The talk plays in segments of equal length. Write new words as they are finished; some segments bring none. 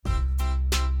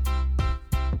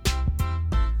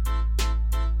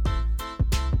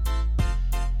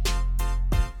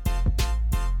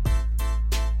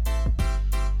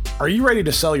Are you ready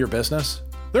to sell your business?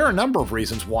 There are a number of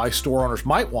reasons why store owners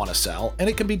might want to sell, and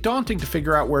it can be daunting to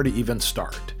figure out where to even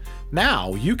start.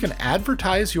 Now, you can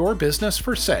advertise your business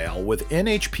for sale with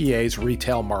NHPA's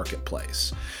retail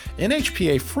marketplace.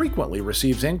 NHPA frequently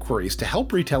receives inquiries to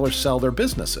help retailers sell their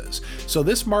businesses, so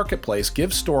this marketplace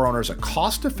gives store owners a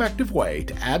cost-effective way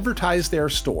to advertise their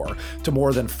store to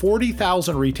more than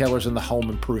 40,000 retailers in the home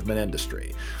improvement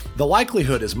industry. The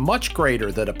likelihood is much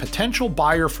greater that a potential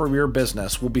buyer for your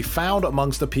business will be found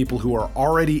amongst the people who are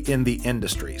already in the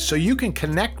industry, so you can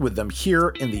connect with them here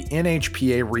in the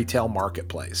NHPA retail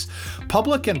marketplace.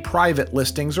 Public and private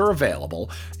listings are available,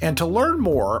 and to learn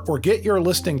more or get your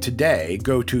listing today,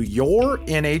 go to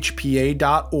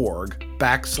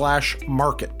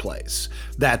yournhpa.org/marketplace.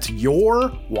 That's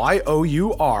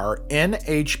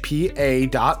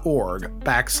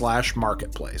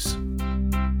yournhpa.org/marketplace.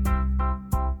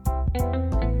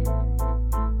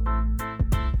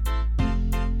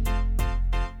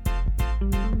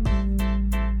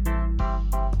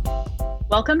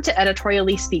 Welcome to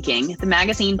Editorially Speaking, the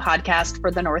magazine podcast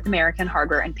for the North American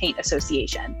Hardware and Paint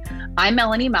Association. I'm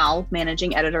Melanie Maull,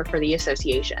 managing editor for the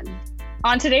association.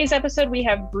 On today's episode, we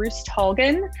have Bruce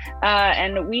Taulgin,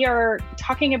 and we are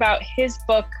talking about his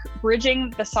book,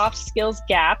 Bridging the Soft Skills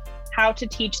Gap: How to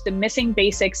Teach the Missing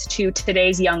Basics to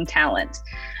Today's Young Talent.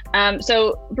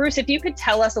 So Bruce, if you could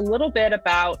tell us a little bit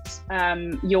about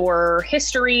your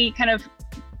history, kind of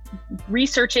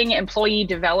researching employee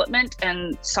development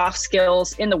and soft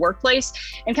skills in the workplace,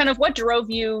 and kind of what drove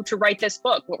you to write this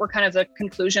book. What were kind of the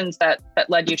conclusions that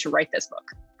led you to write this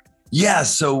book? Yeah,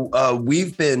 so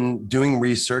we've been doing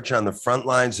research on the front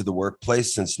lines of the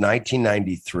workplace since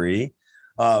 1993.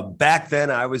 Back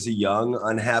then, I was a young,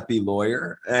 unhappy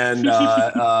lawyer, and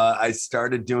I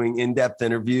started doing in-depth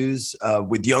interviews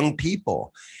with young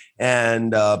people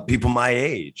and people my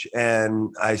age.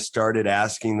 And I started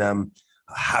asking them,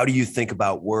 how do you think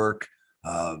about work?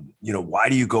 Why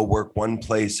do you go work one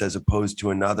place as opposed to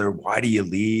another? Why do you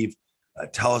leave?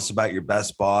 Tell us about your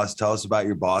best boss. Tell us about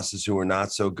your bosses who are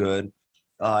not so good.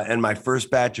 And my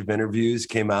first batch of interviews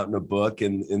came out in a book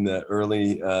in the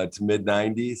early to mid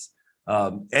 90s.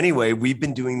 Anyway, we've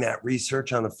been doing that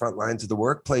research on the front lines of the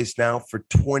workplace now for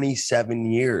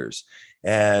 27 years.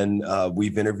 And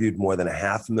we've interviewed more than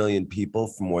 500,000 people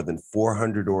from more than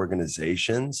 400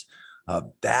 organizations.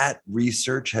 That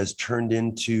research has turned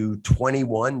into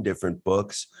 21 different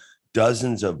books,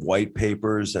 dozens of white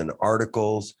papers and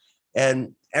articles.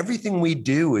 And everything we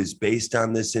do is based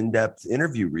on this in-depth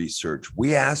interview research.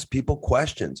 We ask people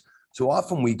questions. So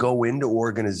often we go into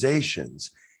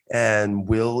organizations and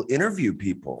we'll interview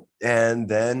people. And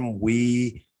then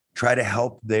we try to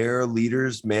help their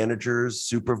leaders, managers,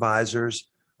 supervisors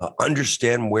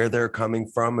understand where they're coming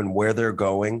from and where they're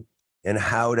going, and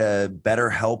how to better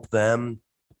help them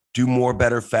do more,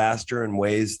 better, faster in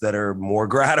ways that are more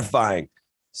gratifying.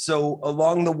 So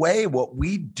along the way, what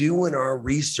we do in our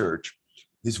research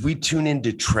is we tune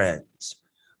into trends.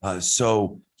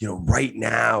 Right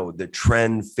now, the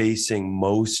trend facing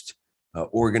most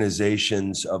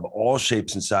organizations of all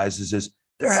shapes and sizes is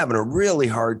they're having a really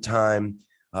hard time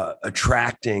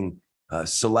attracting,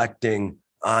 selecting,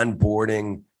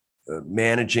 onboarding,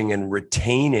 managing, and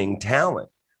retaining talent.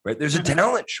 Right? There's a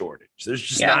talent shortage. There's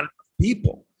just not enough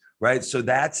people, right? So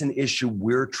that's an issue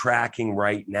we're tracking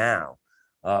right now.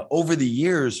 Over the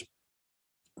years,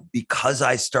 because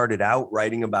I started out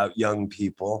writing about young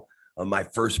people, my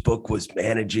first book was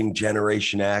Managing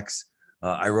Generation X.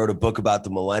 I wrote a book about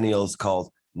the millennials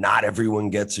called Not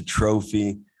Everyone Gets a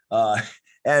Trophy.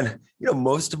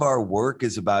 Most of our work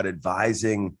is about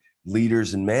advising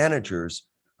leaders and managers.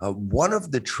 One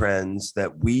of the trends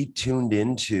that we tuned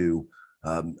into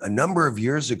a number of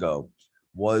years ago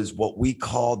was what we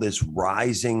call this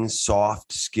rising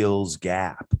soft skills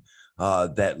gap,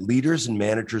 that leaders and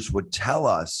managers would tell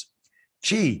us,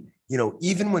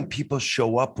 even when people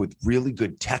show up with really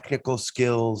good technical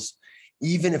skills,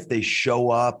 even if they show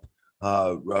up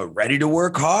ready to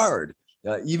work hard,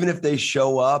 even if they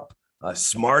show up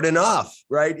smart enough,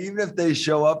 right? Even if they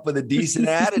show up with a decent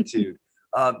attitude,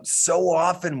 so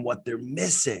often what they're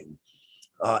missing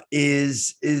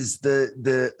is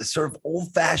the sort of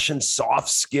old-fashioned soft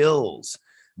skills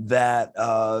that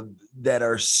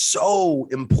are so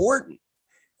important.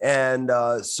 And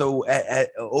so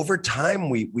over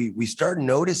time, we started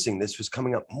noticing this was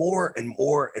coming up more and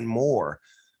more and more,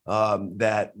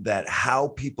 that how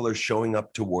people are showing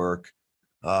up to work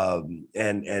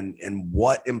and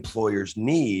what employers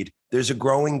need. There's a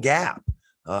growing gap.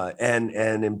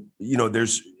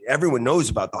 There's everyone knows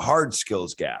about the hard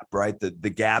skills gap, right? The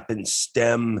gap in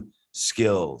STEM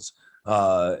skills,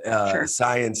 Sure.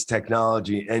 science,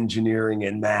 technology, engineering,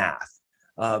 and math.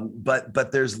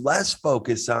 But there's less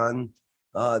focus on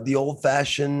the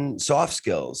old-fashioned soft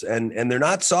skills, and they're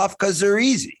not soft because they're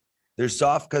easy. They're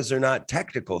soft because they're not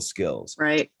technical skills.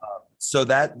 Right. So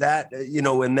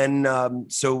and then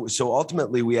so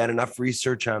ultimately we had enough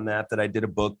research on that I did a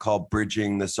book called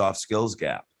Bridging the Soft Skills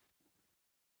Gap.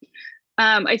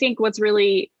 I think what's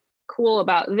really cool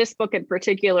about this book in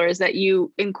particular is that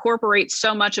you incorporate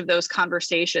so much of those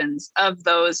conversations of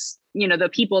those, the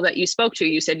people that you spoke to.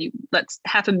 You said that's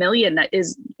 500,000. That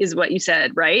is what you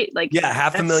said, right? Like, yeah,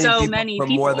 500,000 so people many from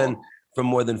people.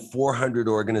 more than 400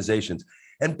 organizations,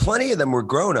 and plenty of them were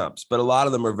grown-ups, but a lot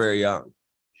of them are very young.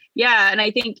 Yeah. And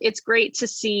I think it's great to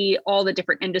see all the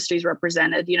different industries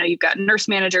represented. You've got nurse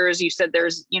managers. You said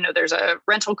there's a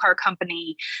rental car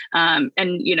company, and,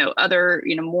 other,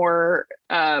 more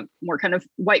kind of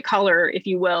white collar, if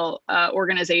you will,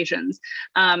 organizations.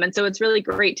 And so it's really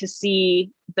great to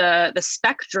see the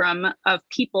spectrum of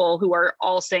people who are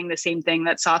all saying the same thing,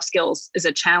 that soft skills is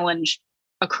a challenge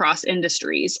across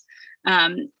industries.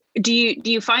 Do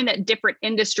you find that different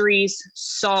industries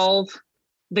solve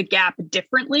the gap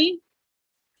differently?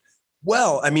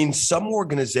 Well, I mean, some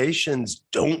organizations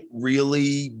don't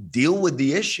really deal with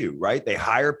the issue, right? They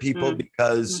hire people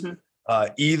because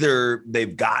either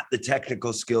they've got the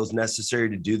technical skills necessary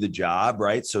to do the job,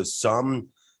 right? So some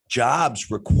jobs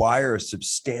require a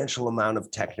substantial amount of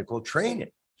technical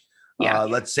training. Yeah.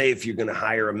 Let's say if you're going to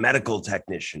hire a medical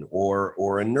technician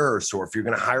or a nurse, or if you're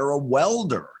going to hire a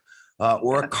welder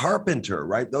or a carpenter,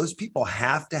 right? Those people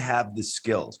have to have the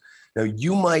skills. Now,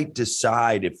 you might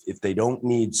decide if they don't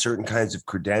need certain kinds of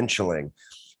credentialing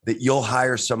that you'll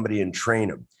hire somebody and train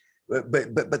them.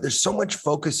 But there's so much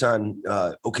focus on,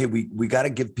 we got to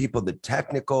give people the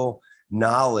technical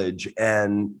knowledge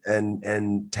and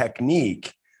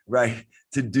technique, right,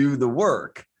 to do the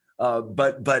work.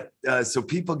 So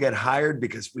people get hired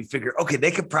because we figure, okay,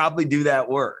 they could probably do that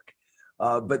work.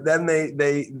 But then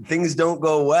things don't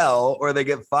go well, or they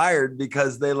get fired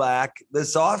because they lack the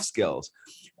soft skills.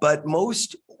 But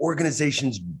most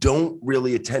organizations don't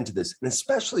really attend to this, and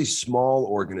especially small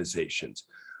organizations.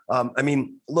 I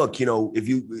mean, look,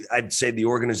 I'd say the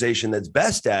organization that's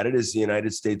best at it is the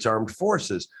United States Armed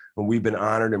Forces. And we've been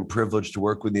honored and privileged to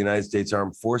work with the United States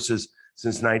Armed Forces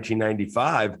since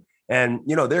 1995. And,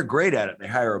 they're great at it. They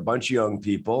hire a bunch of young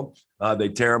people, they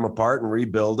tear them apart and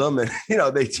rebuild them. And,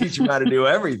 they teach them how to do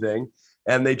everything,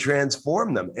 and they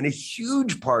transform them. And a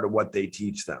huge part of what they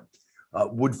teach them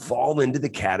would fall into the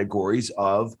categories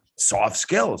of soft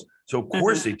skills. So of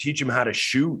course they teach them how to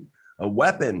shoot a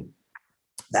weapon.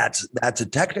 That's a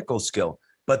technical skill,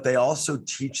 but they also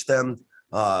teach them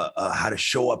how to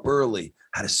show up early,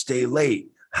 how to stay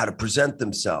late, how to present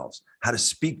themselves, how to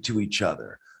speak to each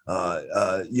other.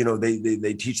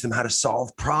 They teach them how to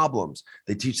solve problems.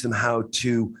 They teach them how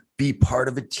to be part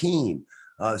of a team.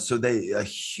 So a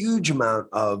huge amount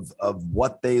of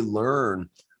what they learn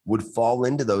would fall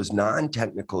into those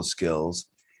non-technical skills,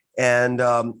 and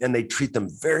they treat them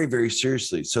very, very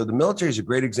seriously. So the military is a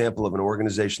great example of an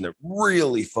organization that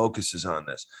really focuses on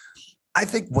this. I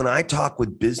think when I talk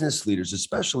with business leaders,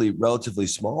 especially relatively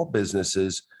small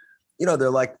businesses, they're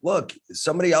like, look,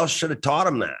 somebody else should have taught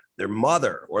them that. Their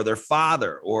mother or their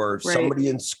father or somebody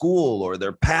in school or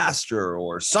their pastor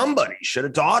or somebody should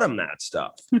have taught them that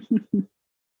stuff.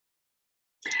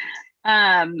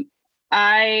 I'm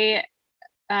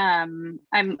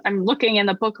looking in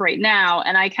the book right now,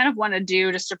 and I kind of want to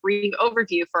do just a brief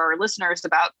overview for our listeners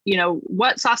about,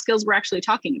 what soft skills we're actually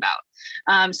talking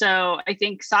about. So I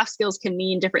think soft skills can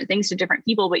mean different things to different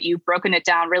people, but you've broken it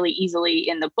down really easily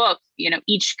in the book.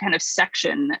 Each kind of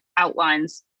section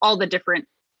outlines all the different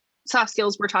soft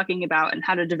skills we're talking about and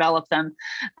how to develop them.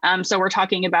 So we're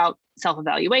talking about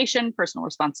self-evaluation, personal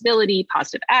responsibility,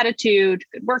 positive attitude,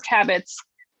 good work habits,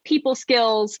 people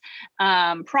skills,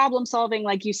 problem solving,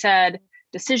 like you said,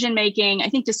 decision making. I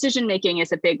think decision making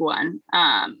is a big one.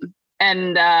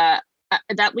 And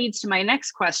that leads to my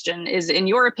next question is, in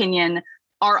your opinion,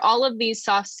 are all of these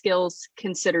soft skills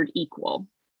considered equal?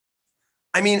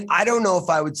 I mean, I don't know if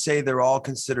I would say they're all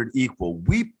considered equal.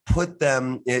 We put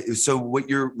them, so what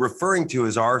you're referring to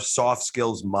is our soft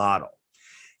skills model.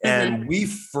 And we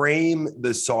frame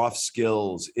the soft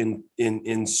skills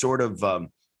in sort of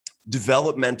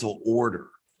developmental order,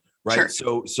 right?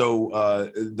 Sure. So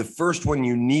the first one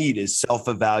you need is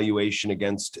self-evaluation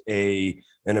against an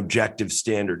objective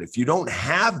standard. If you don't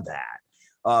have that,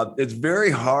 it's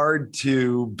very hard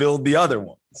to build the other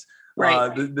ones.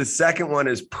 Right. The second one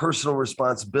is personal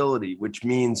responsibility, which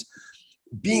means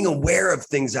being aware of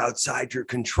things outside your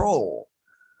control.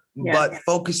 but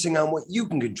focusing on what you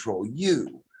can control,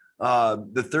 you.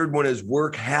 The third one is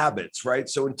work habits, right?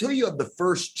 So until you have the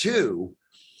first two,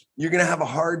 you're going to have a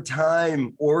hard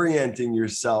time orienting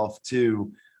yourself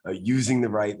to using the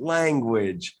right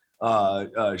language,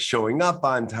 showing up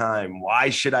on time. Why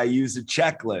should I use a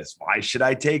checklist? Why should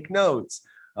I take notes?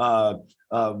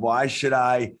 Why should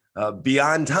I be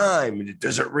on time?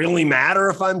 Does it really matter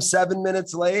if I'm 7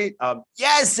 minutes late?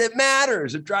 Yes, it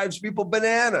matters. It drives people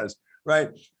bananas,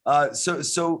 right?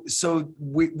 So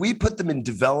we put them in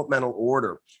developmental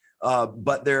order.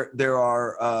 But there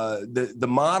are the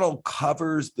model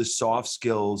covers the soft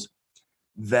skills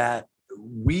that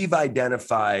we've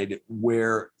identified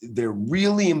where they're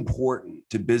really important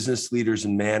to business leaders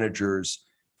and managers,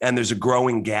 and there's a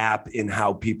growing gap in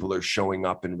how people are showing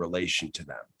up in relation to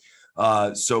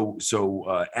them.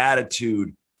 So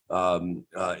attitude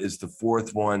is the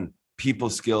fourth one. People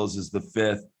skills is the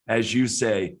fifth. As you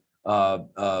say,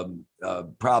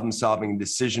 problem solving and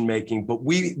decision making, but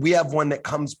we have one that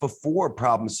comes before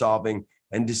problem solving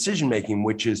and decision making,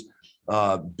 which is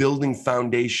building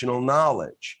foundational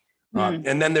knowledge.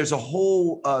 And then there's a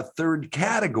whole third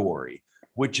category,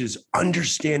 which is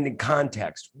understanding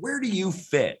context. Where do you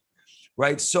fit?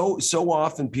 Right. So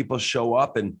often people show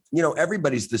up and,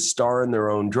 everybody's the star in their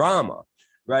own drama.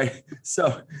 Right.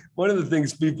 So one of the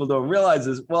things people don't realize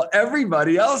is, well,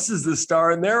 everybody else is the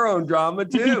star in their own drama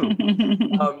too.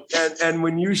 And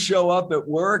when you show up at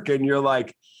work and you're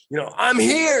like, I'm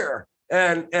here.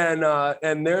 And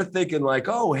they're thinking like,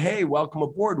 oh, hey, welcome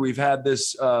aboard. We've had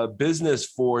this business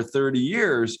for 30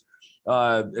 years.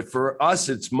 For us,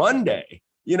 it's Monday,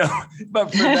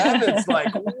 but for them, it's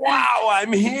like, wow,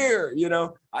 I'm here.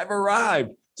 I've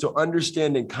arrived. So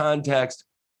understanding context,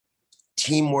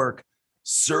 teamwork,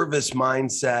 service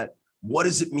mindset. What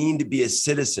does it mean to be a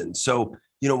citizen? So,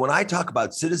 when I talk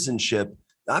about citizenship,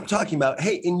 I'm talking about,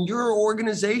 hey, in your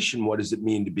organization, what does it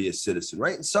mean to be a citizen,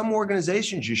 right? In some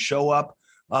organizations, you show up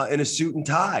in a suit and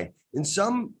tie. In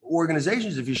some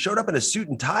organizations, if you showed up in a suit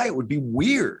and tie, it would be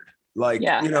weird. Like,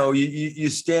 you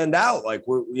stand out, like,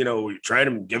 we're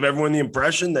trying to give everyone the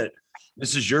impression that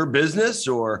this is your business,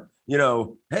 or,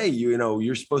 hey,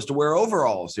 you're supposed to wear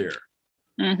overalls here.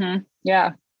 Mm-hmm.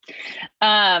 Yeah.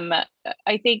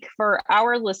 I think for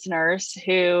our listeners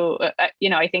who,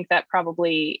 I think that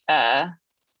probably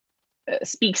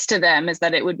speaks to them, is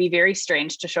that it would be very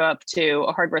strange to show up to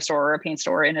a hardware store or a paint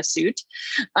store in a suit.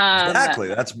 Exactly.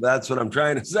 That's what I'm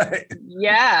trying to say.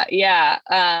 Yeah.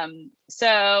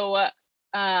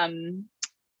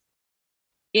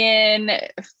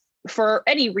 For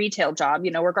any retail job,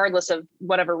 regardless of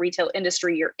whatever retail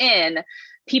industry you're in,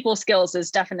 people skills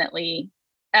is definitely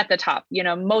at the top.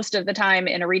 Most of the time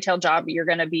in a retail job, you're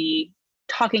going to be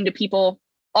talking to people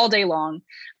all day long.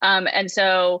 And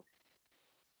so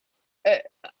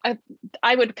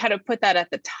I would kind of put that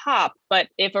at the top. But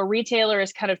if a retailer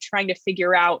is kind of trying to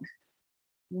figure out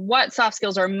what soft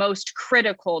skills are most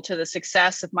critical to the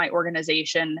success of my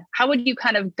organization, how would you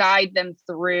kind of guide them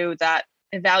through that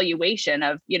evaluation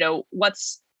of,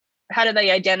 how do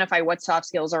they identify what soft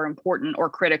skills are important or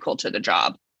critical to the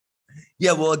job?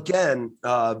 Yeah, well, again,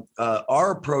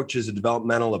 our approach is a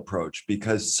developmental approach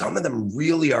because some of them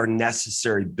really are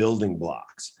necessary building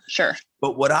blocks. Sure.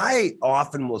 But what I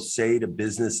often will say to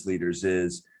business leaders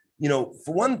is,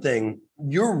 for one thing,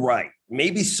 you're right.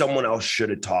 Maybe someone else should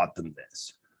have taught them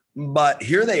this, but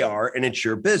here they are and it's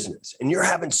your business and you're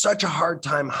having such a hard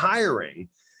time hiring.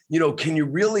 Can you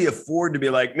really afford to be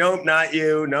like, nope, not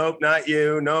you, nope, not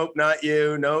you, nope, not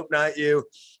you, nope, not you,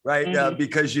 right? Mm-hmm.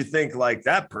 Because you think like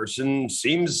that person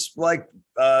seems like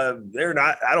they're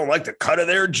not, I don't like the cut of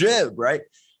their jib, right?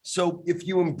 So if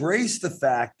you embrace the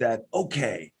fact that,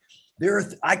 okay,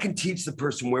 I can teach the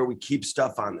person where we keep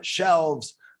stuff on the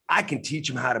shelves. I can teach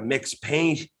them how to mix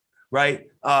paint, right?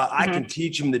 I can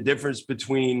teach them the difference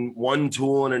between one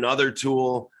tool and another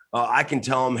tool. I can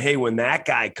tell them, hey, when that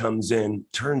guy comes in,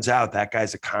 turns out that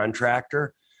guy's a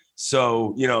contractor.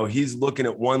 So, he's looking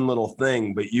at one little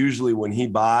thing, but usually when he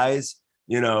buys,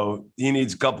 he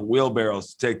needs a couple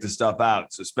wheelbarrows to take the stuff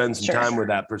out. So spend some time with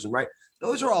that person, right?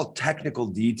 Those are all technical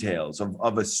details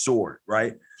of a sort,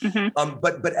 right? Mm-hmm.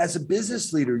 But as a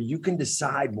business leader, you can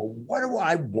decide, well, what do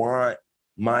I want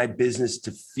my business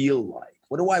to feel like?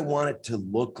 What do I want it to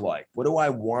look like? What do I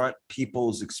want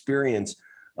people's experience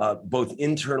both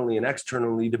internally and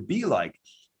externally to be like?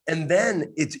 And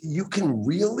then you can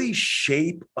really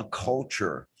shape a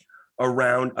culture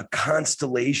around a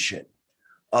constellation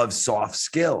of soft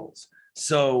skills.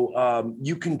 So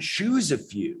you can choose a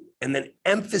few and then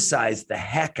emphasize the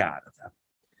heck out of them.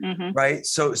 right?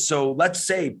 So let's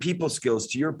say people skills,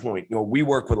 to your point, we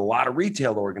work with a lot of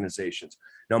retail organizations.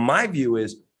 Now, my view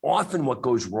is often what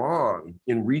goes wrong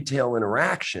in retail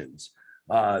interactions,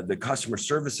 the customer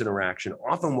service interaction,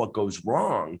 often what goes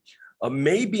wrong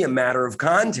may be a matter of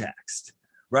context,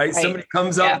 right? Somebody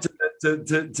comes up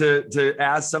to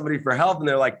ask somebody for help and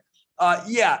they're like,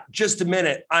 yeah, just a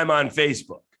minute, I'm on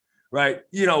Facebook. Right.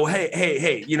 Hey,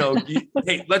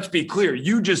 hey, let's be clear.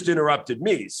 You just interrupted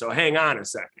me. So hang on a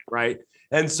second. Right.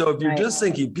 And so if you're just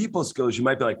thinking people skills, you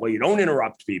might be like, well, you don't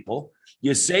interrupt people.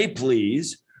 You say,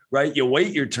 please, right. You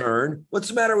wait your turn. What's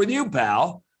the matter with you,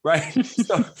 pal? Right.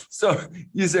 so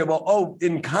you say, well,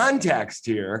 in context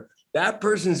here, that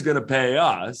person's going to pay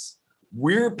us.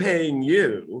 We're paying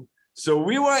you. So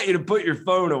we want you to put your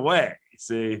phone away.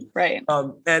 See, right.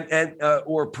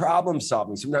 Or problem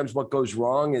solving. Sometimes what goes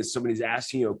wrong is somebody's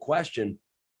asking you a question.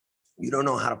 You don't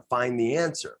know how to find the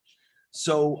answer.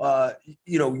 So,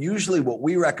 usually what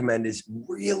we recommend is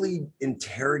really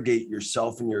interrogate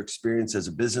yourself and your experience as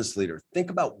a business leader. Think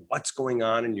about what's going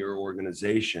on in your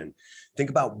organization.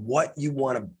 Think about what you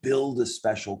want to build a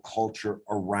special culture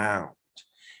around.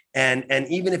 And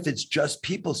even if it's just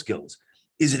people skills,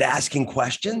 is it asking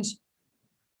questions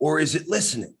or is it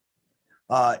listening?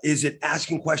 Is it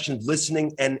asking questions,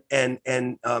 listening, and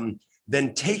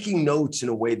then taking notes in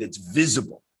a way that's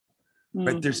visible?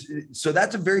 Right? So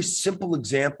that's a very simple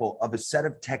example of a set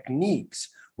of techniques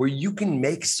where you can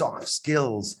make soft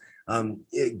skills,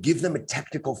 give them a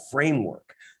technical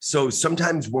framework. So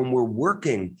sometimes when we're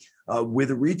working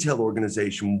with a retail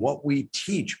organization, what we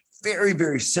teach, very,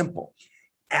 very simple.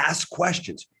 Ask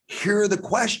questions. Here are the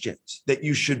questions that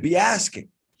you should be asking.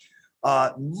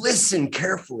 Listen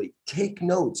carefully, take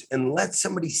notes, and let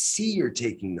somebody see you're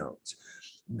taking notes.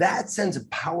 That sends a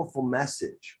powerful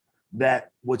message that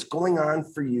what's going on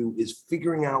for you is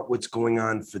figuring out what's going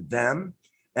on for them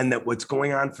and that what's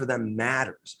going on for them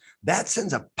matters. That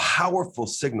sends a powerful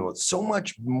signal. It's so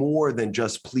much more than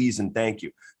just please and thank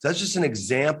you. So that's just an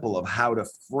example of how to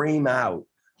frame out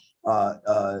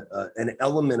an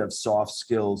element of soft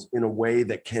skills in a way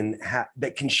that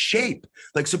can shape.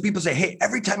 Like, so people say, hey,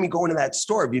 every time you go into that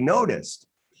store, have you noticed,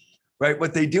 right?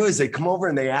 What they do is they come over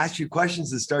and they ask you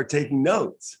questions and start taking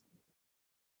notes,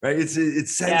 right? It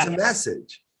sends a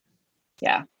message.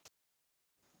 Yeah.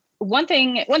 One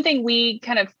thing we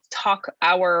kind of talk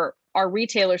our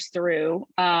retailers through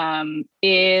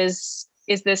is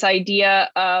this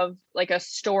idea of like a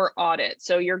store audit.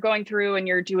 So you're going through and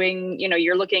you're doing,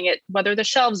 you're looking at whether the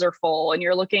shelves are full and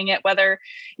you're looking at whether,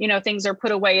 things are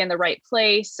put away in the right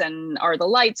place and are the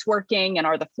lights working and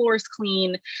are the floors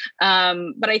clean.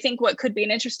 But I think what could be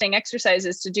an interesting exercise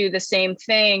is to do the same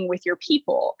thing with your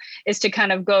people, is to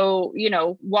kind of go,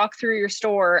 walk through your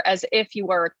store as if you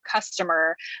were a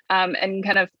customer, and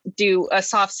kind of do a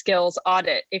soft skills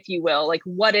audit, if you will. Like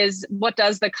what does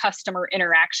the customer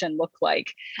interaction look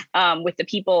like with the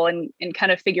people, and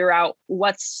kind of figure out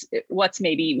what's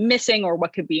maybe missing or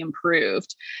what could be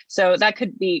improved. So that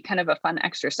could be kind of a fun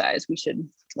exercise. We should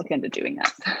look into doing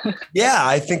that. Yeah,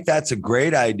 I think that's a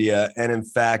great idea. And in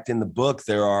fact, in the book,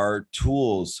 there are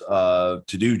tools to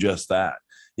do just that.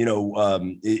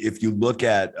 If you look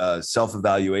at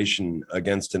self-evaluation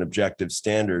against an objective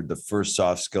standard, the first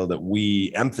soft skill that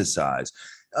we emphasize,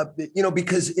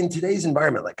 because in today's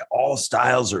environment, like all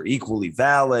styles are equally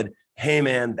valid. Hey,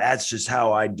 man, that's just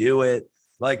how I do it.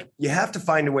 Like, you have to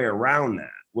find a way around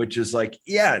that, which is like,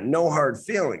 yeah, no hard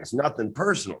feelings, nothing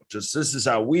personal. Just this is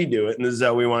how we do it. And this is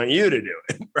how we want you to do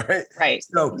it. Right. Right.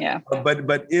 So, yeah.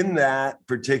 But in that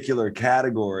particular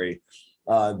category,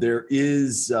 there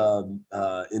is,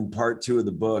 in part 2 of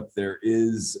the book, there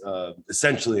is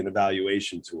essentially an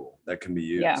evaluation tool that can be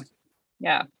used.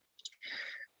 Yeah.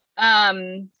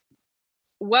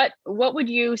 What would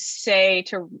you say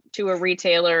to a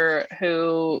retailer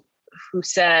who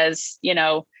says,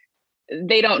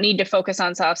 they don't need to focus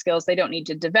on soft skills, they don't need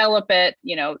to develop it,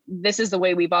 this is the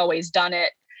way we've always done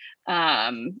it.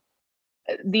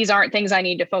 These aren't things I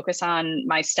need to focus on.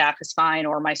 My staff is fine,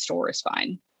 or my store is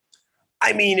fine.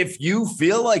 I mean, if you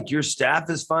feel like your staff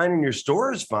is fine and your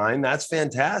store is fine, that's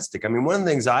fantastic. I mean, one of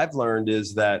the things I've learned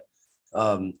is that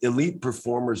elite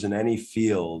performers in any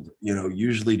field,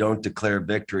 usually don't declare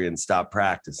victory and stop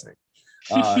practicing.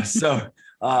 So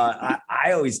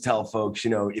I always tell folks,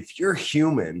 if you're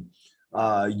human,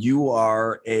 you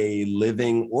are a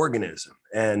living organism,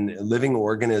 and living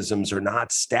organisms are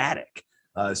not static.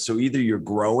 So either you're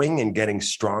growing and getting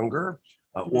stronger,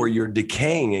 or you're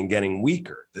decaying and getting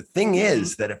weaker. The thing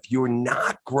is that if you're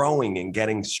not growing and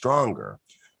getting stronger,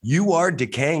 you are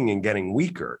decaying and getting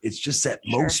weaker. It's just that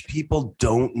most people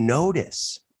don't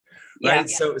notice, right?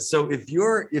 Yeah. So if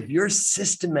you're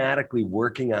systematically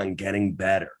working on getting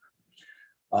better,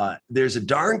 there's a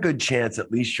darn good chance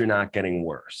at least you're not getting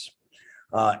worse.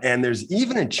 And there's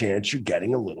even a chance you're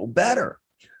getting a little better.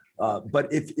 But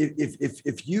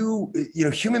if you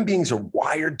human beings are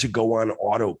wired to go on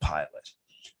autopilot.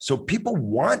 So people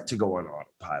want to go on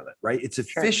autopilot, right? It's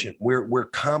efficient. Sure. We're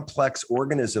complex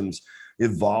organisms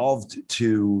evolved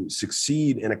to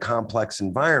succeed in a complex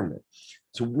environment.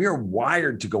 So we're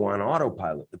wired to go on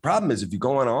autopilot. The problem is if you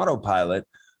go on autopilot,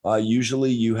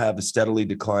 usually you have a steadily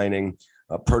declining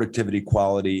productivity,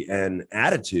 quality, and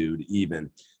attitude even.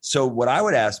 So what I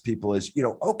would ask people is,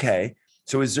 okay,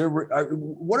 so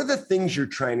what are the things you're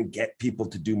trying to get people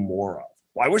to do more of?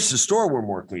 Well, I wish the store were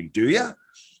more clean. Do you?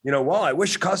 Well, I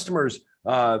wish customers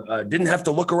didn't have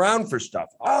to look around for stuff.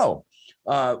 Oh,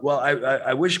 well,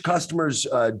 I wish customers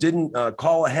didn't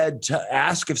call ahead to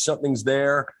ask if something's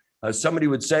there. Somebody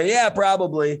would say, yeah,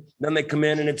 probably. Then they come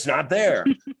in and it's not there,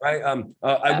 right?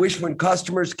 I wish when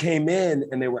customers came in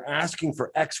and they were asking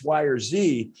for X, Y, or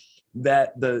Z,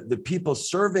 that the people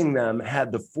serving them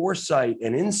had the foresight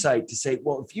and insight to say,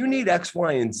 well, if you need X,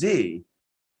 Y, and Z,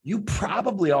 you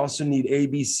probably also need A,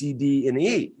 B, C, D, and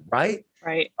E, right?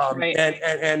 Right.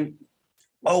 And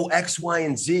X, Y,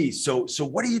 and Z. So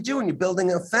what are you doing? You're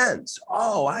building a fence.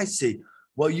 Oh, I see.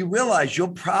 Well, you realize you'll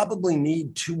probably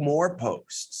need 2 more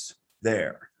posts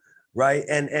there, right?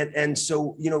 And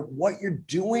so what you're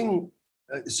doing.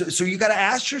 So you got to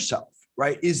ask yourself,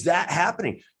 right? Is that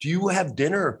happening? Do you have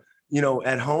dinner,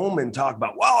 at home and talk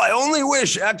about, well, I only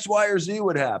wish X, Y, or Z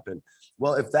would happen?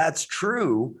 Well, if that's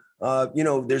true,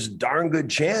 there's a darn good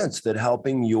chance that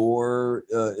helping your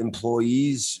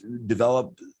employees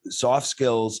develop soft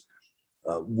skills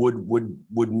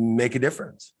would make a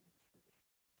difference.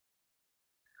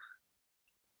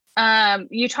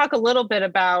 You talk a little bit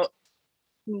about,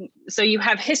 so you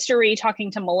have history talking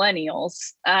to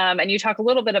millennials, and you talk a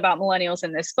little bit about millennials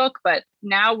in this book, but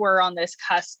now we're on this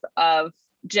cusp of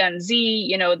Gen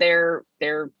Z, they're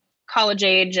college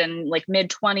age and like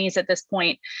mid-20s at this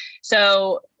point.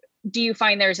 So do you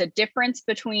find there's a difference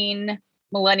between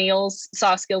millennials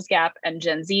soft skills gap and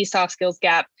Gen Z soft skills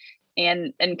gap?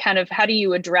 And kind of how do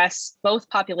you address both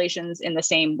populations in the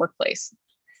same workplace?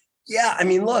 Yeah, I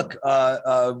mean, look,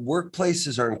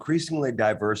 workplaces are increasingly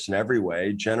diverse in every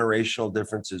way. Generational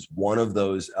difference is one of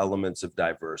those elements of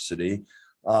diversity.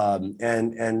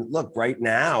 And look, right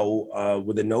now,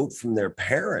 with a note from their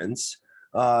parents,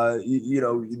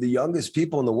 the youngest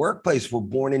people in the workplace were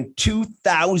born in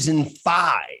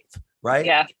 2005, right?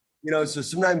 Yeah. So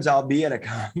sometimes I'll be at a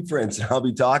conference and I'll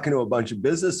be talking to a bunch of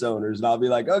business owners and I'll be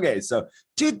like, okay, so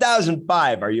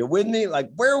 2005, are you with me?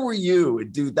 Like, where were you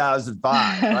in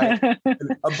 2005? Right?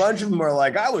 A bunch of them are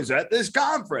like, I was at this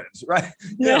conference, right?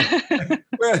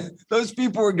 Where those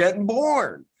people were getting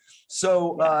born.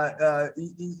 So,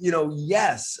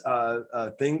 yes,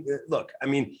 look, I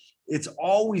mean, it's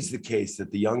always the case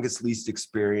that the youngest, least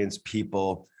experienced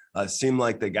people seem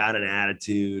like they got an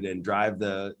attitude and drive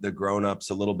the grown-ups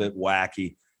a little bit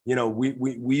wacky.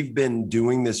 We've been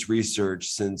doing this research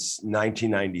since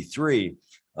 1993.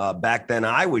 Back then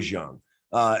I was young.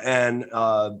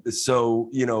 So,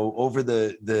 over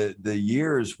the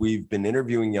years, we've been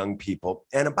interviewing young people,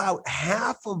 and about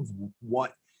half of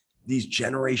what these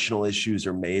generational issues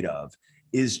are made of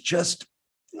is just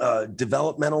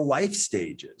developmental life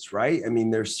stages, right? I mean,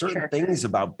 there's certain things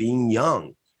about being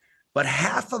young, but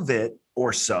half of it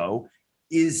or so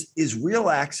is real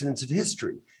accidents of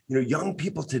history. Young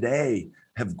people today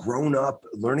have grown up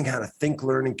learning how to think,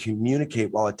 learn, and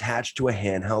communicate while attached to a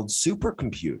handheld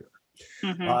supercomputer.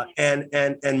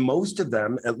 Mm-hmm. And most of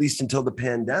them, at least until the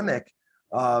pandemic,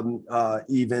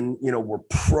 were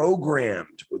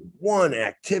programmed with one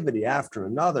activity after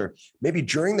another. Maybe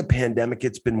during the pandemic,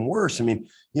 it's been worse. I mean,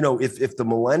 if the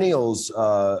millennials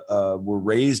were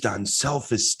raised on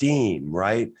self-esteem,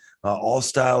 right? All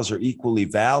styles are equally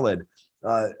valid.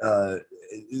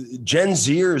 Gen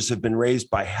Zers have been raised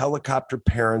by helicopter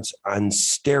parents on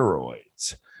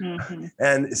steroids. Mm-hmm.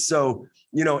 And so,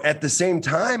 at the same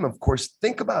time, of course,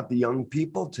 think about the young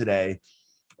people today.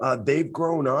 They've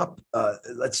grown up,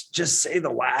 let's just say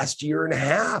the last year and a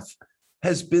half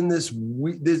has been this,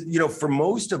 for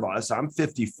most of us, I'm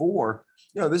 54,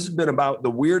 this has been about the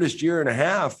weirdest year and a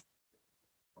half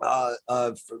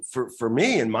for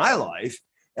me in my life.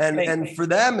 And for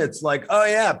them, it's like, oh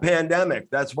yeah, pandemic.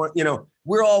 That's what,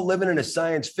 we're all living in a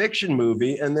science fiction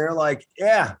movie. And they're like,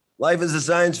 yeah, life is a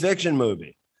science fiction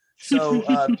movie. So,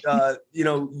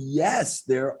 yes,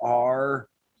 there are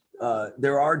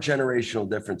generational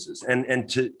differences. And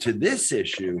to this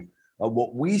issue,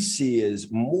 what we see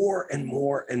is more and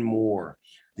more and more,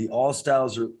 The all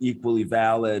styles are equally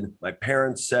valid. My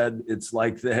parents said it's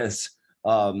like this.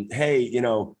 Hey,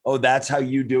 oh, that's how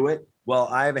you do it. Well,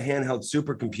 I have a handheld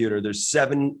supercomputer. There's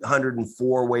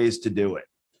 704 ways to do it.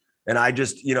 And I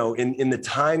just, in the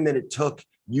time that it took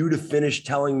you to finish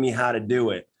telling me how to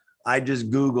do it, I just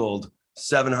Googled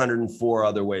 704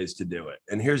 other ways to do it.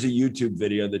 And here's a YouTube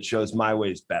video that shows my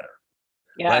way's better.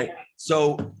 Yeah. Right.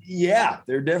 So yeah,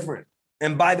 they're different.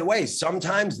 And by the way,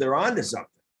 sometimes they're onto something.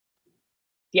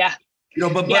 Yeah.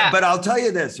 But I'll tell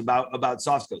you this about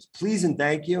soft skills. Please and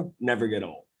thank you never get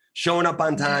old. Showing up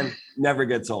on time never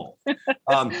gets old.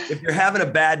 If you're having a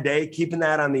bad day, keeping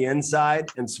that on the inside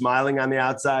and smiling on the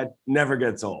outside never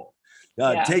gets old.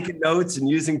 Taking notes and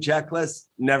using checklists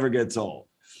never gets old.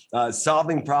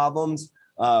 Solving problems,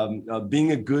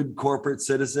 being a good corporate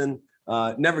citizen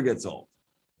never gets old.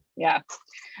 Yeah.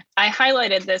 I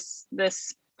highlighted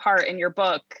this part in your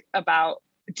book about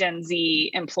Gen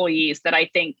Z employees that I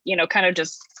think, kind of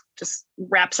just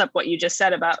wraps up what you just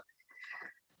said about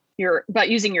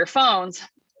using your phones.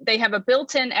 They have a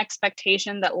built-in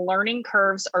expectation that learning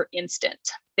curves are instant.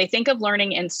 They think of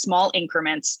learning in small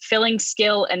increments, filling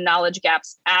skill and knowledge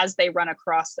gaps as they run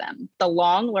across them. The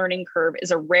long learning curve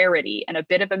is a rarity and a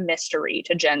bit of a mystery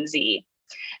to Gen Z.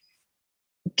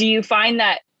 Do you find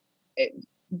that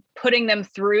putting them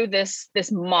through this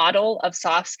model of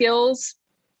soft skills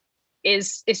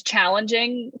is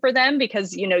challenging for them?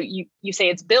 Because you say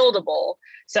it's buildable.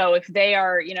 So if they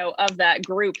are of that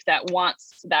group that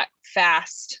wants that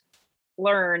fast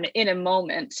learn in a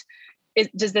moment,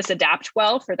 does this adapt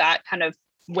well for that kind of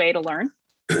way to learn?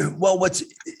 Well,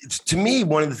 to me,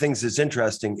 one of the things that's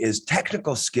interesting is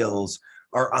technical skills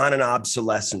are on an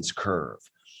obsolescence curve,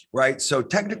 right? So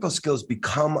technical skills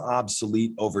become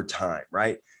obsolete over time,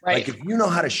 right? Like if you know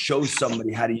how to show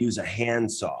somebody how to use a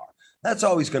handsaw, that's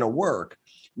always going to work.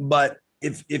 But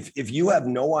if you have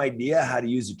no idea how to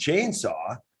use a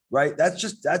chainsaw, right,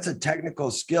 that's a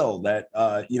technical skill that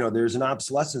there's an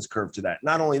obsolescence curve to that.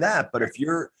 Not only that, but if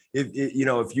you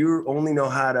only know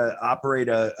how to operate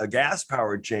a gas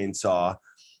powered chainsaw,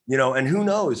 and who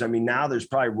knows? I mean, now there's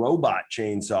probably robot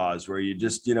chainsaws where you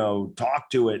just, talk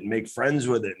to it and make friends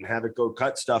with it and have it go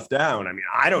cut stuff down. I mean,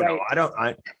 I don't know.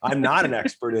 I'm not an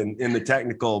expert in the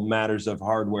technical matters of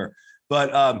hardware,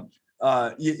 but,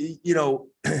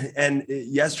 and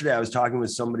yesterday I was talking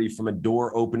with somebody from a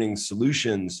door opening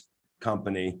solutions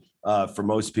company. For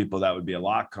most people, that would be a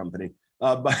lock company,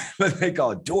 but they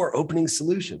call it door opening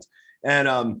solutions.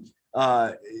 And,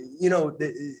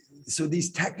 so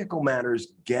these technical matters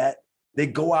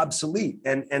go obsolete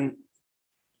and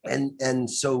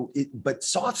so but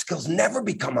soft skills never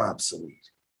become obsolete.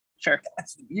 Sure.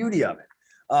 That's the beauty of it.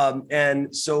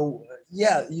 And so,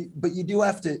 but you do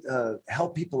have to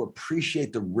help people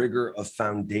appreciate the rigor of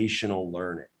foundational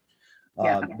learning.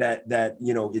 That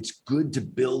it's good to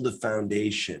build a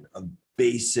foundation of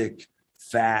basic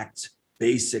facts,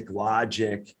 basic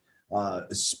logic,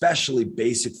 especially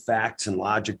basic facts and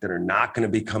logic that are not going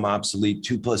to become obsolete.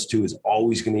 2 + 2 is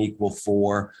always going to equal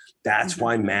 4. That's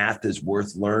why math is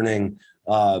worth learning.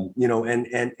 And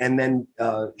then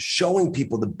showing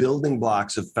people the building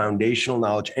blocks of foundational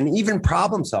knowledge and even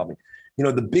problem solving.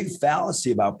 The big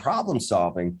fallacy about problem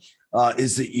solving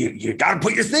is that you got to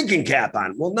put your thinking cap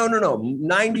on. Well, no.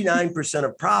 99%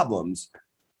 of problems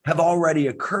have already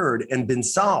occurred and been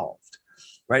solved,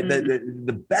 right?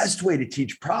 The best way to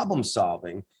teach problem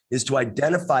solving is to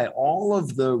identify all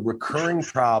of the recurring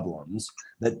problems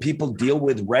that people deal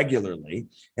with regularly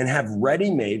and have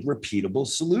ready-made repeatable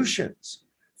solutions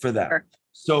for that. Sure.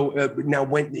 So now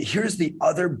here's the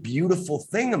other beautiful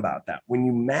thing about that. When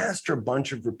you master a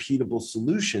bunch of repeatable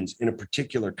solutions in a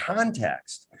particular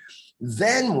context,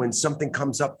 then when something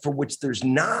comes up for which there's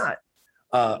not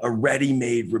a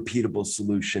ready-made repeatable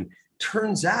solution,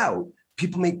 turns out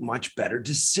people make much better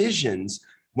decisions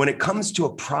when it comes to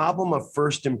a problem of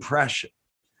first impression.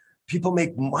 People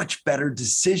make much better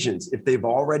decisions if they've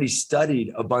already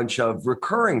studied a bunch of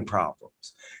recurring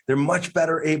problems. They're much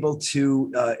better able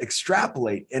to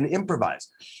extrapolate and improvise.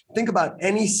 Think about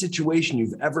any situation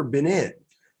you've ever been in.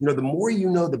 The more you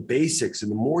know the basics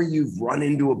and the more you've run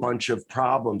into a bunch of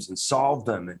problems and solved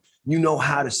them, and you know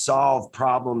how to solve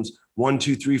problems 1,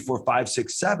 2, 3, 4, 5,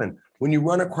 6, 7. When you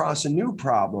run across a new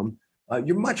problem,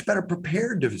 you're much better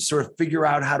prepared to sort of figure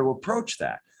out how to approach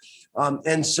that.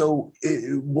 And so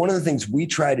one of the things we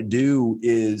try to do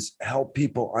is help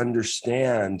people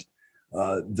understand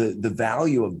the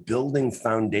value of building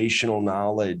foundational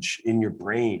knowledge in your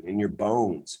brain, in your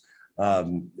bones.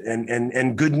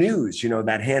 And good news,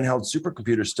 that handheld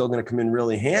supercomputer is still going to come in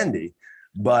really handy.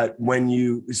 But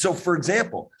so for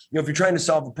example, if you're trying to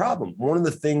solve a problem, one of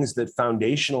the things that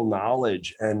foundational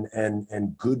knowledge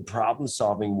and good problem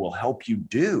solving will help you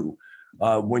do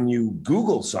when you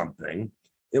Google something,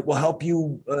 it will help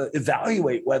you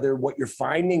evaluate whether what you're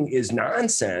finding is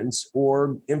nonsense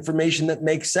or information that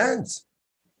makes sense.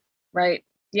 Right.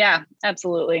 Yeah,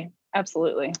 absolutely.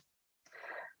 Absolutely.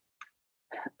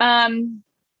 One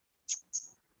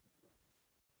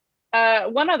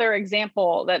other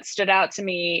example that stood out to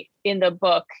me in the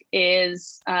book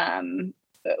is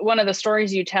one of the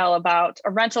stories you tell about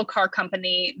a rental car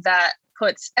company that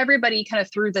puts everybody kind of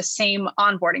through the same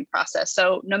onboarding process.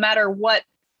 So no matter what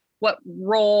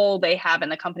role they have in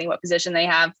the company, what position they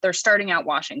have, they're starting out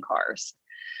washing cars.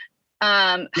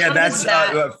 That's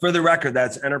for the record,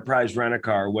 that's Enterprise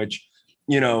Rent-A-Car, which,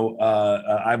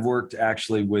 I've worked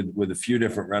actually with a few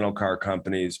different rental car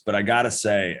companies, but I got to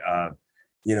say,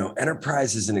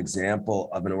 Enterprise is an example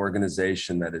of an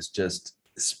organization that is just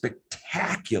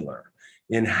spectacular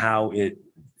in how it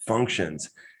functions.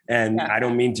 And I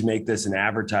don't mean to make this an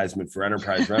advertisement for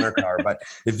Enterprise Rent-A-Car, but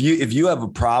if you have a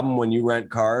problem when you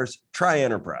rent cars, try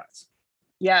Enterprise.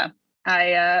 Yeah,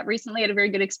 I recently had a very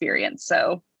good experience.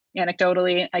 So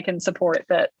anecdotally, I can support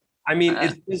that. I mean,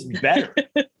 it's just better.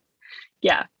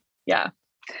 Yeah.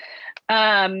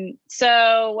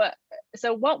 So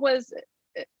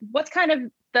what's kind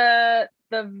of the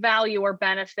value or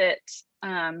benefit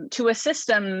to a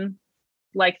system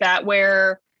like that,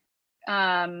 where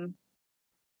I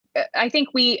think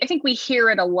we hear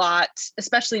it a lot,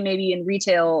 especially maybe in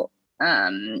retail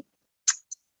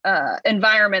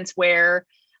environments where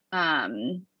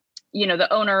the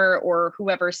owner or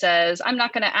whoever says, I'm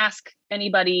not going to ask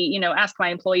anybody, ask my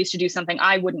employees to do something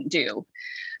I wouldn't do.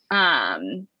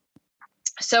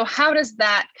 So how does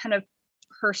that kind of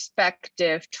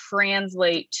perspective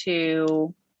translate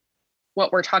to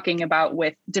what we're talking about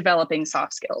with developing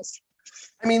soft skills?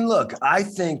 I mean, look, I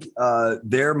think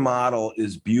their model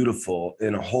is beautiful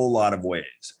in a whole lot of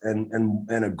ways. And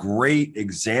a great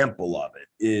example of it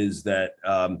is that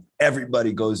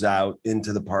everybody goes out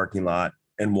into the parking lot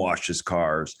and washes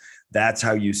cars. That's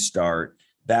how you start.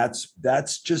 I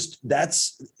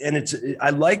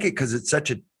like it because it's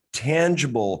such a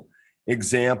tangible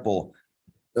example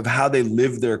of how they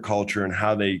live their culture and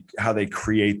how they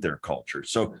create their culture.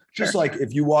 So just like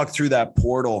if you walk through that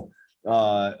portal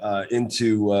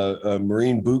into a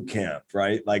Marine boot camp,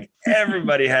 right? Like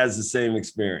everybody has the same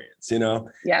experience, Yeah.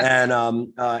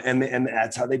 And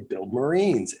that's how they build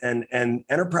Marines. And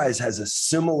Enterprise has a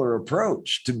similar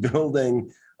approach to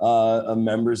building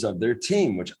members of their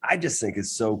team, which I just think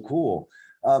is so cool.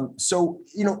 So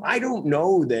I don't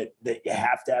know that you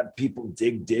have to have people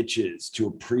dig ditches to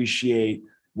appreciate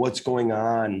what's going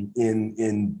on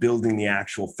in building the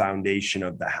actual foundation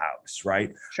of the house,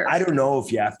 right? Sure. I don't know if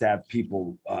you have to have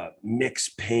people mix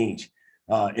paint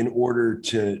in order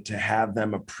to have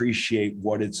them appreciate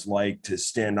what it's like to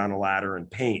stand on a ladder and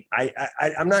paint.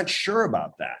 I'm not sure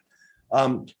about that.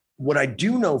 What I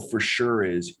do know for sure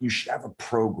is you should have a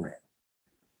program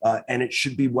and it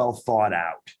should be well thought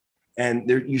out. And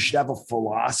you should have a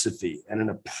philosophy and an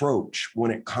approach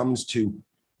when it comes to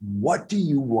what do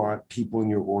you want people in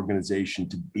your organization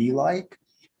to be like?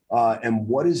 And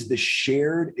what is the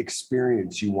shared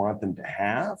experience you want them to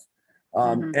have?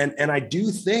 And I do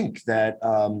think that,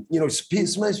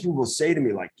 sometimes people will say to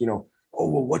me like, oh,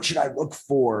 well, what should I look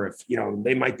for if,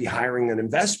 they might be hiring an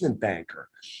investment banker?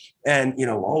 And,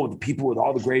 the people with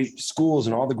all the great schools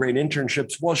and all the great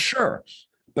internships. Well, sure.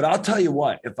 But I'll tell you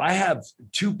what, if I have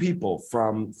two people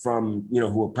from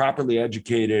who are properly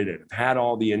educated and have had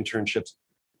all the internships,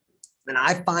 and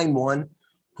I find one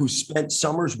who spent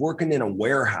summers working in a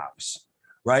warehouse,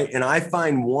 right? And I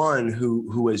find one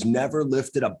who has never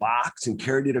lifted a box and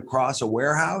carried it across a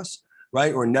warehouse,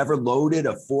 right? Or never loaded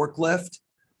a forklift,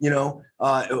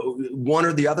 one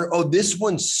or the other. Oh, this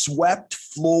one swept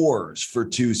floors for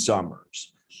 2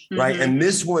 summers, right? Mm-hmm. And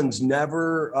this one's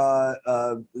never,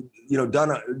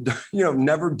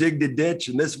 never digged a ditch,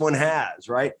 and this one has,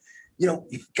 right?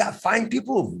 You've got to find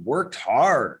people who've worked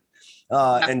hard.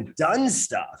 And done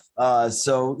stuff.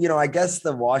 So, I guess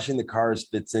the washing the cars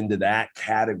fits into that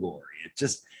category. It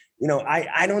just,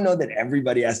 I don't know that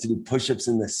everybody has to do push-ups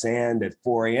in the sand at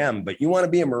 4 a.m., but you want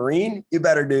to be a Marine, you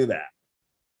better do that.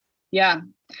 Yeah.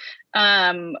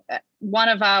 One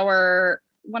of our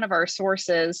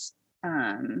sources,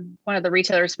 one of the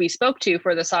retailers we spoke to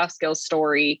for the soft skills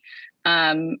story,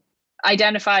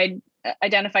 identified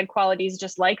qualities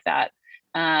just like that.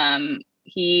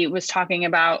 he was talking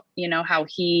about, how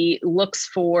he looks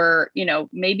for,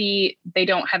 maybe they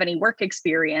don't have any work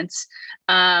experience,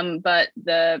 but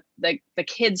the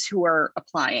kids who are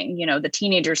applying, the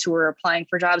teenagers who are applying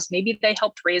for jobs, maybe they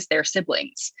helped raise their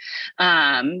siblings.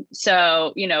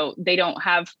 So, they don't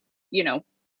have,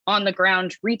 on the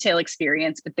ground retail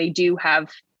experience, but they do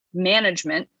have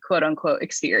management, quote unquote,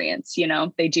 experience.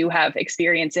 They do have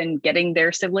experience in getting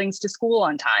their siblings to school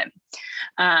on time.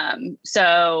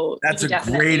 So that's a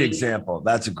great example.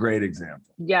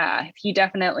 Yeah, he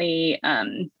definitely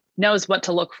knows what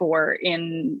to look for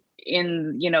in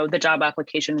the job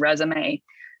application resume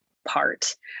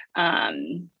part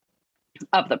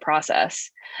of the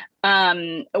process.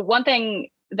 One thing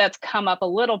that's come up a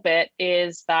little bit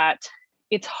is that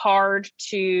it's hard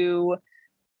to,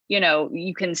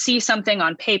 you can see something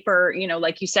on paper,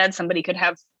 like you said, somebody could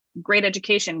have great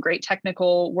education, great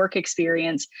technical work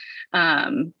experience,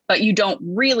 but you don't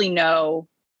really know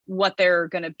what they're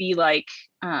going to be like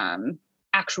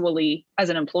actually as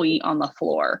an employee on the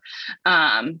floor.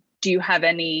 Do you have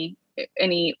any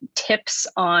tips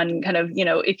on kind of,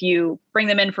 if you bring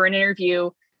them in for an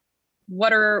interview,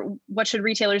 what should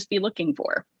retailers be looking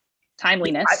for?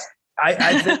 Timeliness.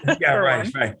 I think, yeah,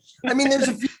 right. I mean, there's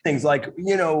a few things like,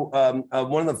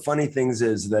 one of the funny things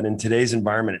is that in today's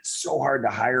environment, it's so hard to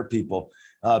hire people.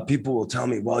 People will tell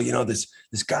me, well, this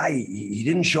guy, he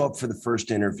didn't show up for the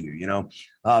first interview,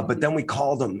 but then we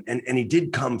called him and he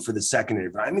did come for the second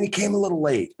interview. I mean, he came a little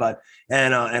late,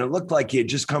 and it looked like he had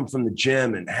just come from the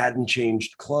gym and hadn't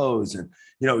changed clothes. And,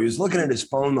 he was looking at his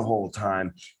phone the whole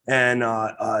time. And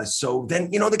so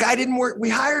then, the guy didn't work. We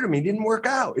hired him. He didn't work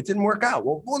out. It didn't work out.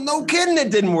 Well, no kidding.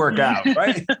 It didn't work out.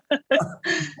 Right.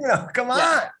 Come on.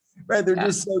 Yeah. Right. They're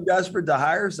just so desperate to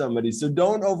hire somebody. So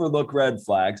don't overlook red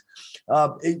flags.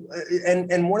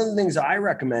 And one of the things I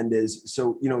recommend is,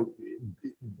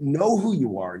 know who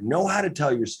you are, know how to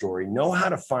tell your story, know how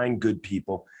to find good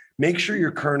people, make sure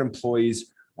your current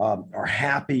employees are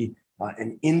happy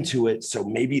and into it. So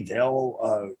maybe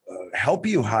they'll help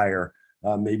you hire.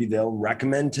 Maybe they'll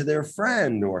recommend to their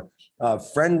friend, or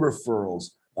friend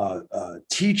referrals.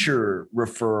 Teacher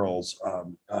referrals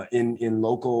in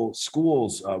local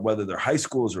schools, whether they're high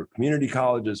schools or community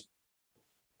colleges,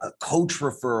 coach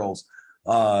referrals,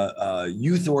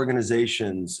 youth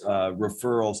organizations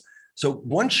referrals. So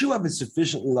once you have a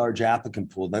sufficiently large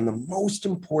applicant pool, then the most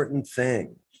important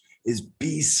thing is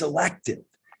be selective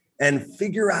and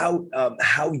figure out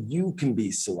how you can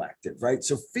be selective, right?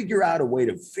 So figure out a way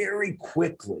to very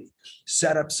quickly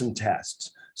set up some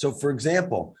tests. So for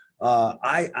example,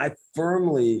 I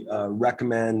firmly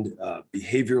recommend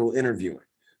behavioral interviewing.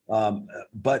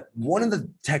 But one of the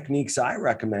techniques I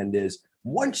recommend is,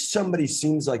 once somebody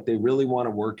seems like they really want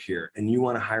to work here and you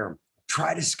want to hire them,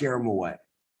 try to scare them away,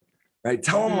 right?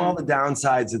 Tell them all the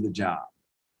downsides of the job,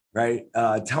 right?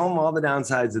 Tell them all the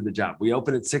downsides of the job. We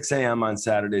open at 6 a.m. on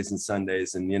Saturdays and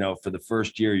Sundays. And, for the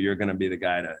first year, you're going to be the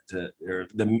guy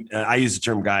I use the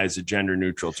term guy as a gender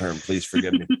neutral term. Please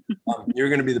forgive me. You're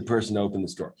going to be the person to open the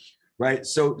store. Right.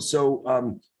 So, tell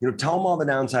them all the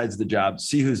downsides of the job,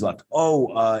 see who's left.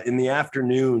 In the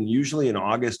afternoon, usually in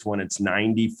August when it's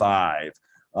 95,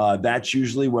 that's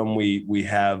usually when we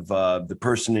have the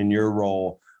person in your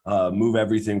role move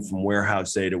everything from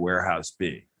warehouse A to warehouse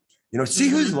B. See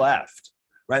who's left.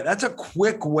 Right. That's a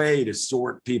quick way to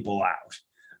sort people out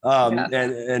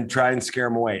and try and scare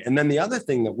them away. And then the other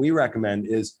thing that we recommend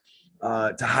is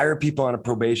to hire people on a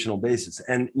probational basis.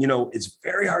 And, it's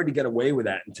very hard to get away with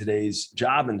that in today's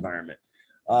job environment.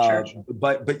 Sure.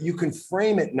 But you can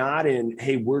frame it not in,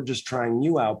 hey, we're just trying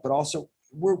you out, but also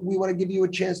we want to give you a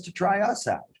chance to try us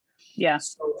out. Yeah.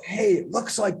 So, hey, it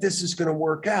looks like this is going to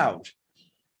work out.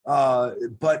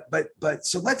 But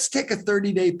so let's take a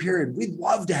 30-day period. We'd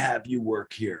love to have you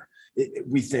work here,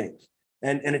 we think.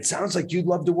 And it sounds like you'd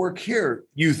love to work here,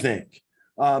 you think.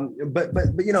 But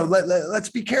let's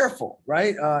be careful,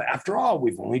 right? After all,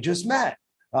 we've only just met.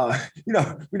 We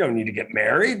don't need to get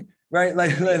married, right?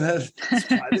 Let's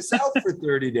try this out for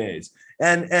 30 days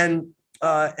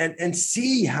and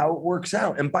see how it works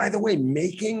out. And by the way,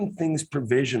 making things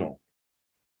provisional,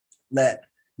 that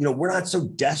we're not so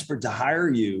desperate to hire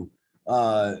you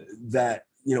that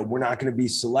we're not going to be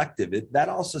selective. That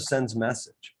also sends a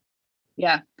message.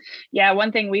 Yeah.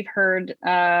 One thing we've heard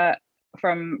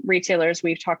from retailers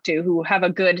we've talked to who have a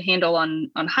good handle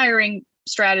on hiring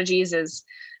strategies is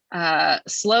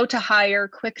slow to hire,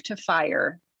 quick to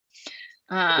fire.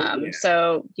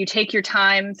 So you take your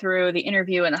time through the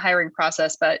interview and the hiring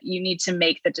process, but you need to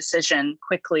make the decision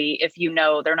quickly if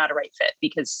they're not a right fit,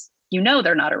 because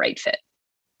they're not a right fit.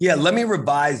 Yeah, let me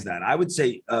revise that. I would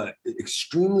say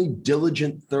extremely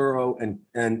diligent, thorough,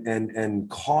 and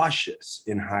cautious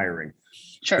in hiring.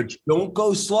 Sure. But don't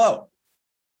go slow,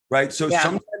 right? So Yeah.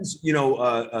 sometimes,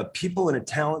 people in a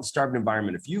talent-starved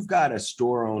environment, if you've got a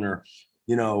store owner,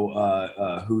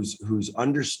 who's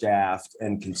understaffed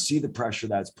and can see the pressure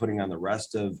that's putting on the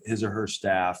rest of his or her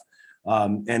staff,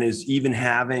 and is even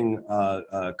having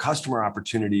customer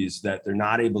opportunities that they're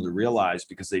not able to realize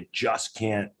because they just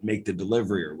can't make the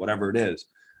delivery or whatever it is.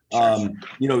 Sure.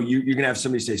 You're gonna have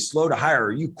somebody say, slow to hire.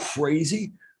 Are you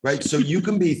crazy? Right. So you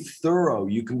can be thorough,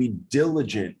 you can be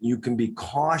diligent, you can be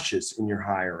cautious in your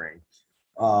hiring,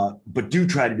 but do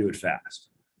try to do it fast.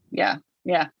 Yeah.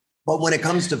 Yeah. But when it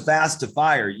comes to fast to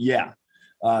fire, you got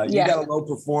a low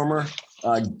performer,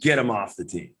 get them off the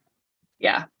team.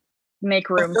 Yeah.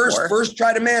 Make room First,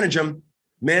 try to manage them,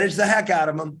 manage the heck out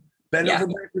of them, bend over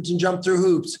backwards and jump through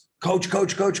hoops.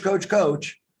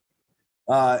 Coach.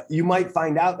 You might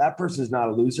find out that person's not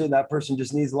a loser. That person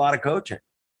just needs a lot of coaching.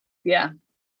 Yeah.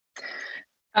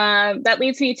 That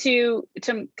leads me to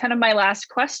kind of my last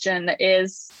question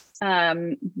is,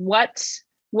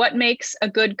 what makes a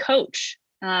good coach?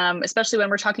 Especially when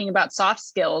we're talking about soft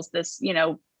skills. This,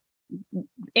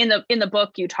 in the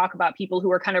book, you talk about people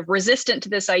who are kind of resistant to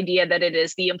this idea that it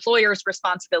is the employer's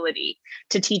responsibility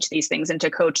to teach these things and to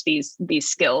coach these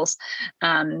skills.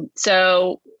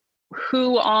 So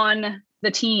who on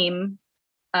the team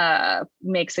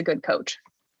makes a good coach?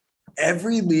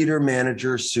 Every leader,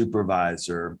 manager,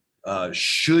 supervisor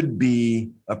should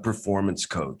be a performance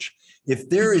coach. If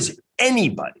there is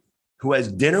anybody who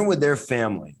has dinner with their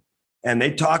family and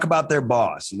they talk about their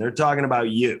boss and they're talking about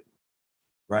you,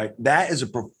 right? That is a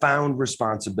profound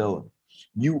responsibility.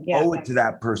 You owe it to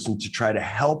that person to try to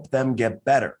help them get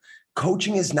better.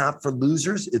 Coaching is not for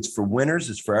losers. It's for winners.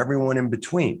 It's for everyone in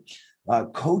between.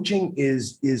 Coaching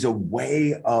is a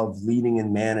way of leading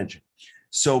and managing.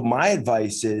 So my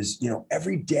advice is,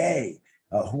 every day,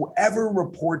 whoever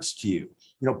reports to you,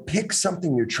 pick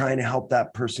something you're trying to help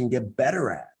that person get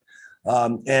better at.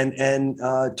 And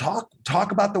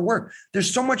talk about the work.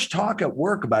 There's so much talk at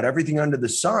work about everything under the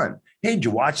sun. Hey, did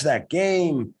you watch that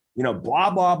game?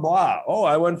 Blah, blah, blah. Oh,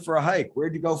 I went for a hike.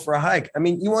 Where'd you go for a hike? I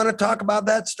mean, you want to talk about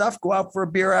that stuff? Go out for a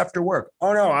beer after work.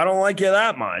 Oh, no, I don't like you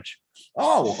that much.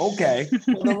 Oh, okay.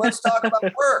 Well, then let's talk about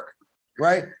work.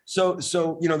 Right. So,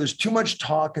 there's too much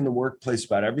talk in the workplace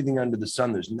about everything under the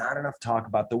sun. There's not enough talk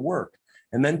about the work.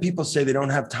 And then people say they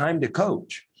don't have time to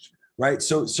coach. Right.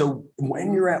 So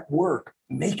when you're at work,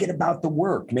 make it about the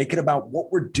work, make it about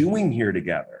what we're doing here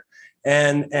together.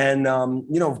 And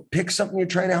pick something you're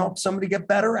trying to help somebody get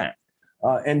better at,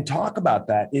 and talk about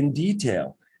that in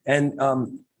detail. And,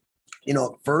 at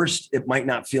first it might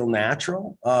not feel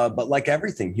natural, but like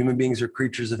everything, human beings are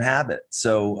creatures of habit.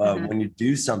 So when you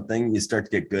do something, you start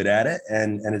to get good at it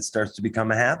and it starts to become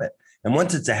a habit. And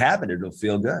once it's a habit, it'll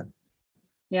feel good.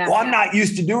 Yeah. Well, I'm not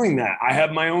used to doing that. I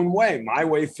have my own way. My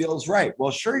way feels right.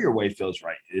 Well, sure, your way feels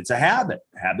right. It's a habit.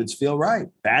 Habits feel right.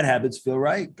 Bad habits feel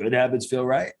right. Good habits feel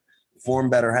right. Form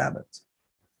better habits.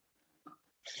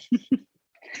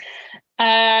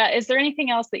 Is there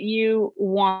anything else that you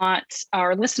want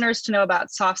our listeners to know about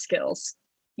soft skills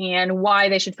and why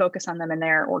they should focus on them in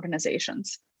their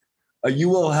organizations? You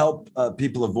will help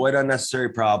people avoid unnecessary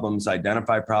problems,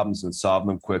 identify problems and solve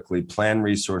them quickly, plan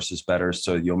resources better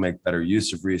so you'll make better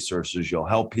use of resources. You'll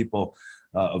help people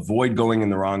avoid going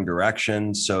in the wrong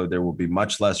direction so there will be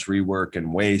much less rework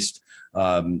and waste.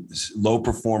 Low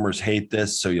performers hate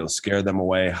this, so you'll scare them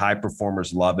away. High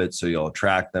performers love it, so you'll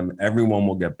attract them. Everyone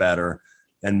will get better,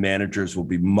 and managers will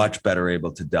be much better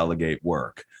able to delegate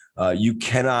work. You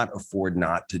cannot afford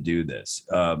not to do this.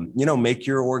 Make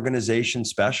your organization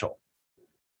special.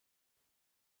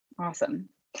 Awesome.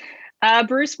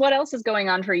 Bruce, what else is going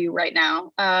on for you right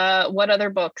now? What other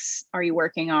books are you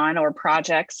working on, or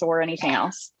projects, or anything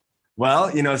else? Well,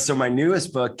 so my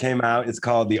newest book came out. It's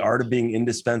called The Art of Being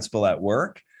Indispensable at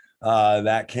Work.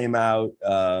 That came out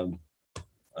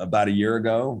about a year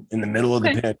ago in the middle of the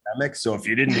pandemic. So if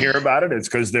you didn't hear about it, it's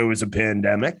because there was a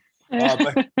pandemic.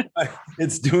 But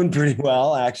it's doing pretty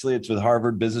well. Actually, it's with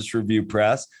Harvard Business Review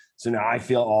Press. So now I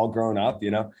feel all grown up,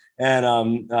 and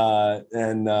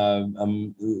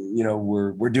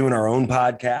we're doing our own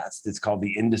podcast. It's called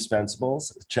The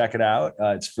Indispensables. Check it out.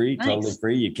 It's free, Nice. Totally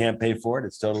free. You can't pay for it.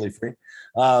 It's totally free.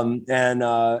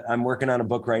 I'm working on a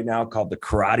book right now called The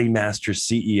Karate Master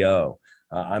CEO.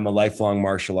 I'm a lifelong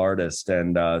martial artist.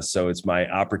 And so it's my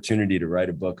opportunity to write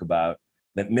a book that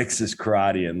mixes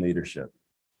karate and leadership.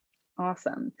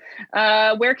 Awesome.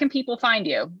 Where can people find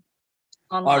you?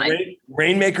 online?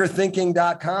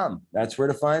 Rainmakerthinking.com. That's where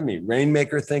to find me.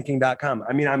 Rainmakerthinking.com.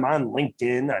 I mean, I'm on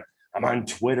LinkedIn. I'm on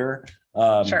Twitter.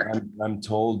 Sure. I'm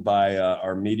told by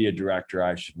our media director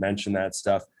I should mention that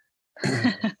stuff.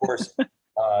 Of course,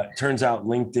 it turns out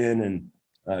LinkedIn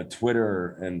and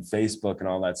Twitter and Facebook and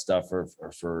all that stuff are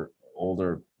for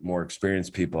older, more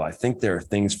experienced people. I think there are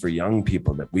things for young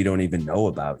people that we don't even know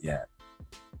about yet.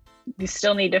 You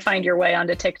still need to find your way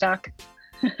onto TikTok.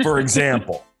 For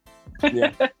example.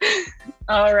 Yeah.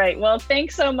 All right. Well,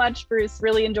 thanks so much, Bruce.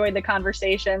 Really enjoyed the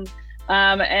conversation.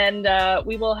 And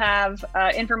we will have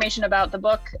information about the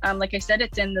book. Like I said,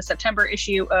 it's in the September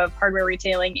issue of Hardware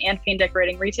Retailing and Paint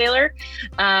Decorating Retailer.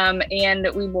 And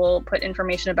we will put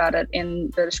information about it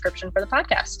in the description for the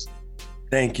podcast.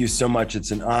 Thank you so much.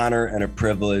 It's an honor and a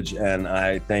privilege. And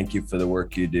I thank you for the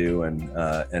work you do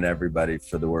and everybody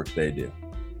for the work they do.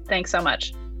 Thanks so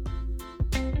much.